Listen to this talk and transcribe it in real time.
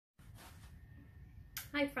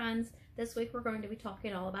Hi friends, this week we're going to be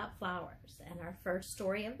talking all about flowers, and our first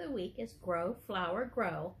story of the week is Grow, Flower,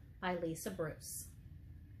 Grow by Lisa Bruce.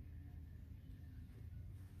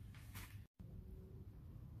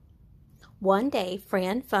 One day,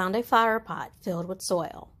 Fran found a flower pot filled with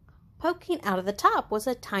soil. Poking out of the top was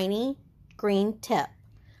a tiny green tip.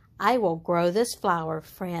 "I will grow this flower,"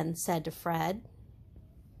 Fran said to Fred.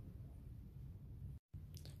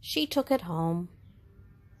 She took it home.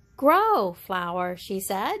 "Grow, flower," she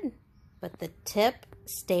said, but the tip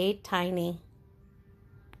stayed tiny.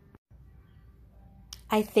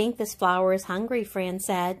 "I think this flower is hungry," Fran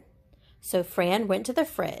said. So Fran went to the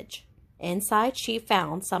fridge. Inside, she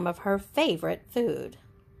found some of her favorite food.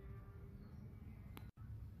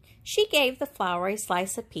 She gave the flower a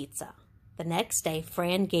slice of pizza. The next day,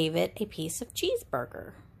 Fran gave it a piece of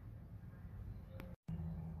cheeseburger.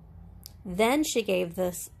 Then she gave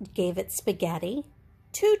it spaghetti,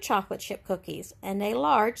 2 chocolate chip cookies, and a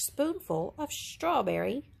large spoonful of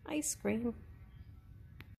strawberry ice cream.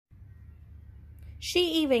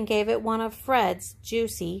 She even gave it one of Fred's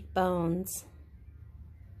juicy bones.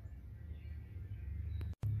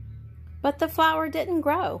 But the flower didn't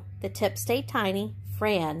grow. The tip stayed tiny.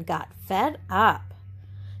 Fran got fed up.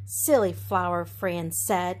 "Silly flower," Fran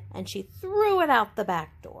said, and she threw it out the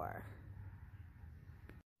back door.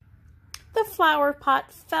 The flower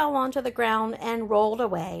pot fell onto the ground and rolled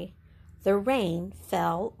away. The rain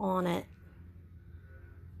fell on it.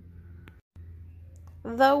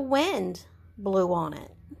 The wind blew on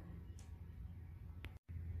it.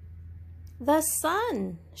 The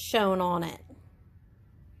sun shone on it.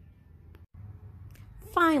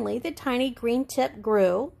 Finally, the tiny green tip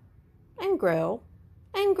grew and grew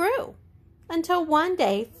and grew until one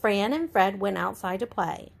day Fran and Fred went outside to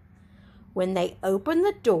play. When they opened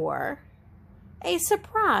the door, a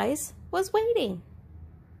surprise was waiting.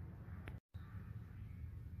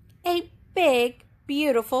 A big,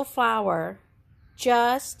 beautiful flower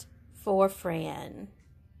just for Fran.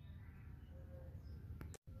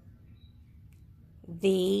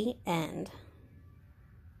 The end.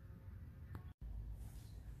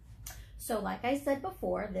 So like I said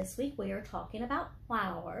before, this week we are talking about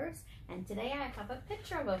flowers, and today I have a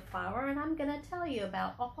picture of a flower, and I'm going to tell you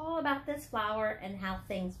all about this flower and how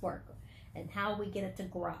things work and how we get it to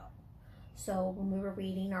grow. So when we were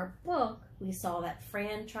reading our book, we saw that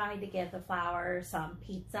Fran tried to give the flower some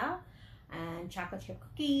pizza and chocolate chip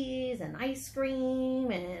cookies and ice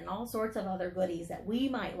cream and all sorts of other goodies that we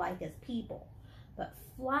might like as people. But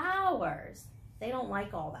flowers, they don't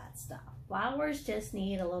like all that stuff. Flowers just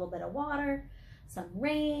need a little bit of water, some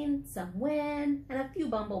rain, some wind, and a few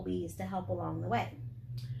bumblebees to help along the way.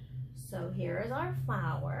 So here is our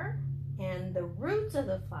flower, and the roots of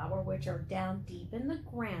the flower, which are down deep in the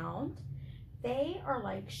ground, they are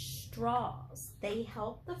like straws. They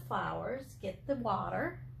help the flowers get the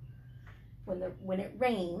water. When it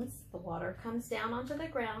rains, the water comes down onto the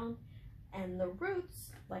ground, and the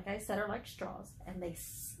roots, like I said, are like straws, and they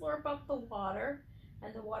slurp up the water,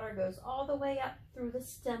 and the water goes all the way up through the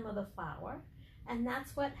stem of the flower, and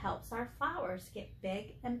that's what helps our flowers get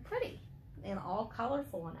big and pretty and all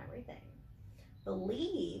colorful and everything. The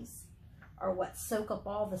leaves are what soak up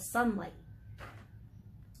all the sunlight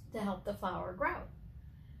to help the flower grow.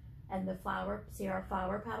 And the flower, see our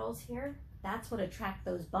flower petals here? That's what attract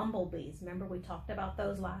those bumblebees. Remember we talked about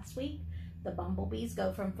those last week? The bumblebees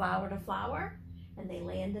go from flower to flower, and they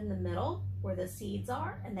land in the middle where the seeds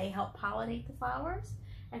are, and they help pollinate the flowers.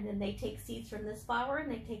 And then they take seeds from this flower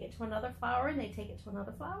and they take it to another flower and they take it to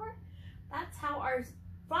another flower. That's how our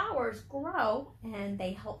flowers grow, and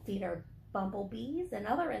they help feed our bumblebees and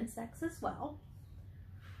other insects as well.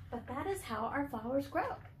 But that is how our flowers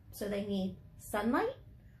grow. So they need sunlight,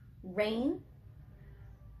 rain,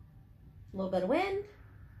 a little bit of wind,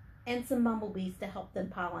 and some bumblebees to help them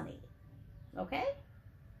pollinate. Okay?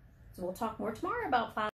 So we'll talk more tomorrow about flowers.